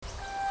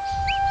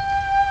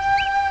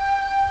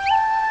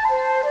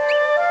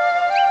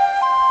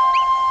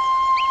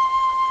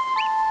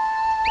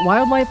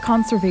Wildlife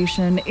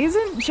conservation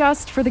isn't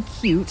just for the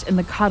cute and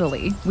the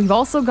cuddly. We've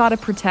also got to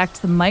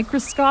protect the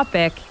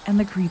microscopic and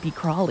the creepy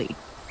crawly.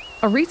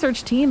 A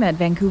research team at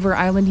Vancouver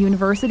Island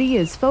University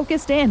is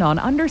focused in on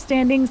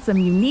understanding some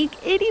unique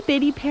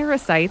itty-bitty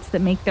parasites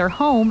that make their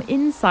home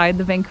inside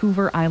the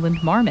Vancouver Island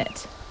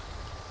marmot.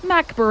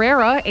 Mac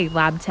Barrera, a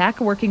lab tech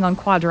working on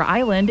Quadra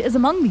Island, is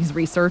among these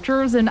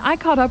researchers, and I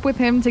caught up with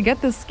him to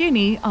get the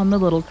skinny on the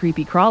little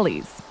creepy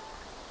crawlies.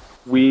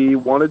 We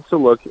wanted to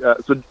look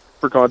at, so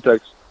for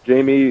context,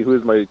 Jamie, who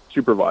is my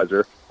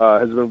supervisor,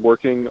 has been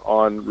working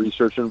on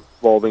research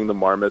involving the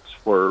marmots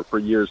for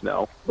years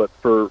now. But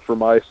for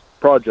my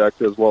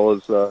project, as well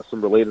as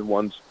some related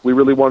ones, we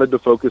really wanted to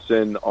focus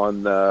in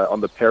on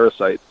the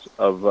parasites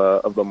of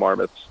the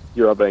marmots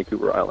here on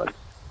Vancouver Island.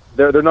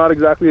 They're not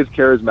exactly as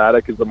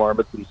charismatic as the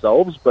marmots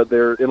themselves, but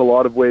they're in a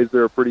lot of ways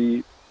they're a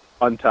pretty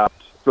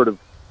untapped sort of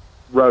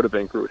route of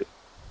inquiry.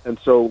 And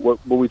so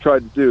what we tried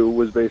to do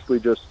was basically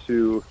just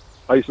to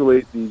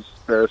isolate these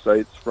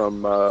parasites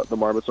from the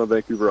marmots on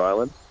Vancouver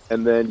Island,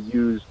 and then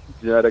use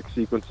genetic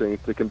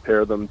sequencing to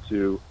compare them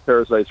to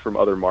parasites from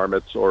other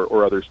marmots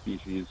or other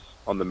species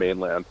on the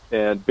mainland.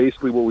 And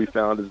basically what we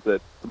found is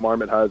that the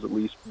marmot has at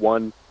least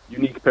one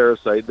unique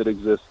parasite that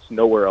exists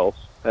nowhere else,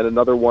 and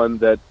another one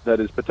that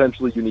is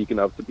potentially unique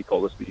enough to be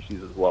called a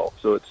species as well.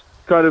 So it's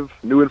kind of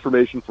new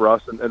information for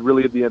us, and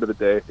really at the end of the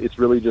day, it's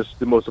really just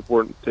the most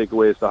important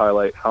takeaway is to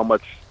highlight how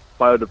much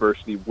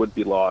biodiversity would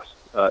be lost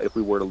if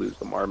we were to lose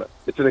the marmot.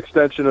 It's an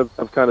extension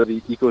of kind of the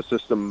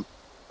ecosystem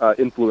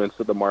influence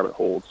that the marmot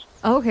holds.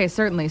 Okay,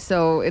 certainly.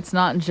 So it's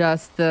not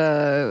just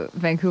the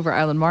Vancouver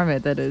Island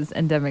marmot that is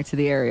endemic to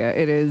the area.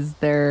 It is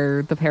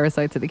the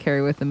parasites that they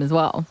carry with them as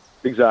well.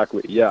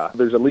 Exactly, yeah.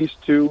 There's at least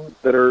two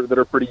that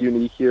are pretty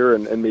unique here,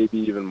 and maybe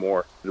even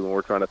more. When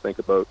we're trying to think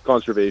about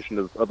conservation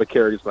of a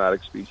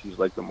charismatic species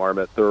like the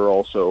marmot, there are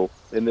also,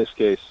 in this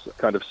case,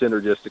 kind of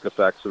synergistic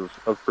effects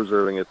of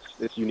preserving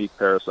its unique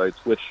parasites,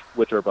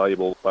 which are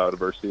valuable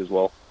biodiversity as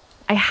well.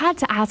 I had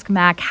to ask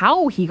Mac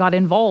how he got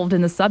involved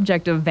in the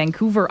subject of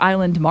Vancouver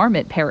Island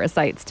marmot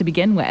parasites to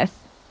begin with.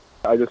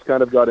 I just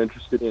kind of got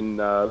interested in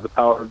the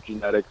power of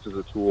genetics as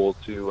a tool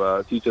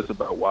to teach us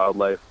about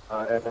wildlife.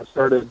 And I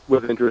started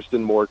with interest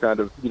in more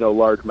kind of,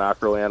 large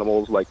macro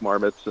animals like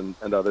marmots and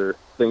other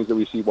things that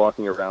we see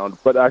walking around.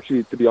 But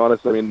actually, to be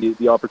honest, I mean,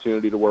 the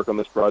opportunity to work on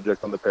this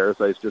project on the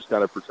parasites just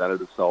kind of presented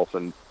itself.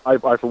 And I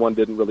for one,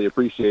 didn't really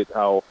appreciate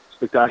how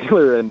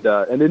spectacular and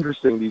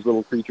interesting these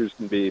little creatures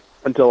can be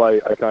until I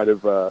kind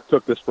of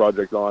took this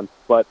project on.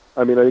 But,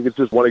 I mean, I think it's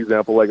just one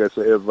example, like I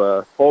say, of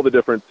all the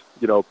different,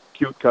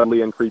 cute,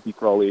 cuddly, and creepy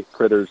crawly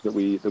critters that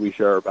we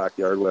share our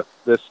backyard with.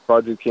 This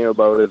project came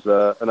about as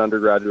an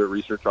undergraduate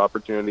research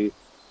opportunity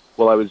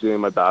while I was doing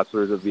my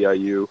bachelor's at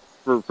VIU.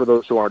 For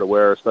those who aren't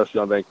aware,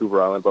 especially on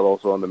Vancouver Island, but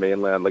also on the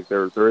mainland, like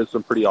there is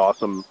some pretty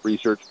awesome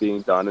research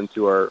being done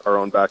into our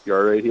own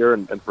backyard right here.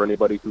 And for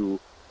anybody who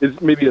is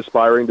maybe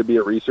aspiring to be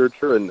a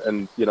researcher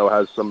and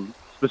has some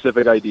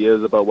specific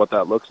ideas about what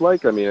that looks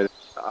like, I mean,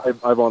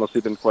 I've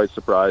honestly been quite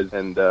surprised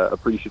and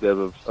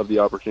appreciative of the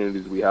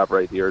opportunities we have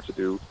right here to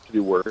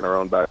do work in our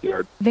own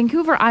backyard.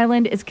 Vancouver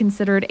Island is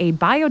considered a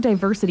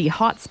biodiversity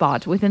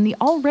hotspot within the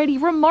already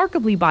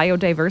remarkably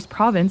biodiverse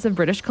province of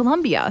British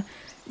Columbia.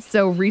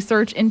 So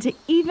research into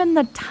even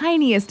the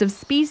tiniest of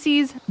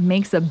species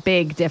makes a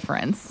big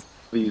difference.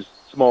 These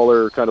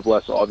smaller, kind of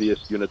less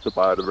obvious units of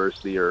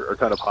biodiversity are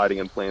kind of hiding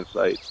in plain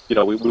sight. We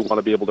want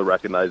to be able to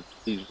recognize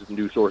these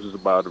new sources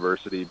of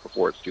biodiversity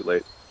before it's too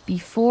late.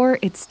 Before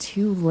it's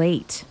too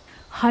late.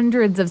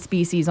 Hundreds of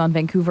species on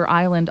Vancouver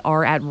Island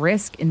are at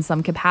risk in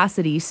some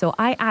capacity, so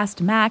I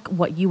asked Mac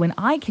what you and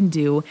I can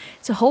do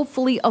to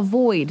hopefully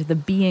avoid the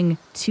being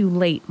too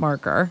late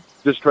marker.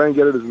 Just try and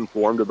get it as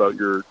informed about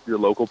your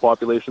local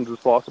populations as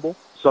possible.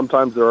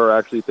 Sometimes there are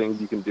actually things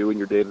you can do in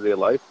your day-to-day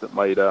life that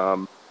might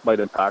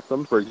impact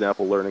them. For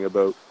example, learning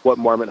about what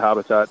marmot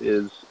habitat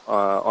is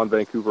on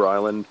Vancouver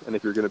Island, and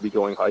if you're going to be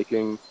going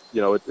hiking,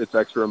 it's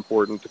extra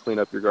important to clean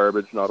up your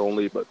garbage, not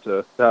only, but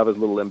to have as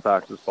little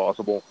impact as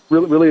possible.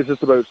 Really, it's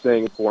just about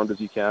staying informed as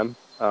you can.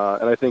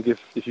 And I think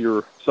if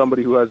you're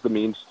somebody who has the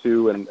means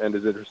to and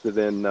is interested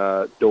in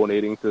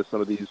donating to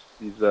some of these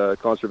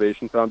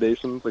conservation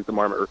foundations, like the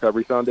Marmot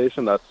Recovery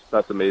Foundation,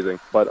 that's amazing.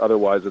 But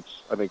otherwise,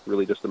 it's, I think,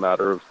 really just a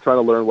matter of trying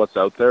to learn what's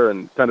out there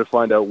and kind of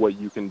find out what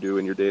you can do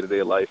in your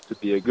day-to-day life to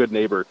be a good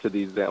neighbor to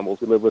these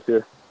animals we live with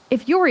here.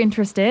 If you're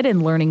interested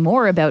in learning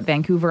more about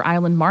Vancouver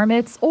Island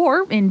marmots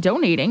or in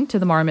donating to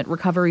the Marmot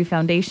Recovery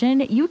Foundation,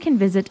 you can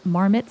visit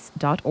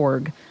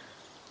marmots.org.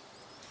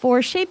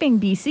 For Shaping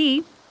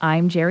BC,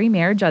 I'm Jerry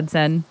Mayer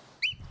Judson.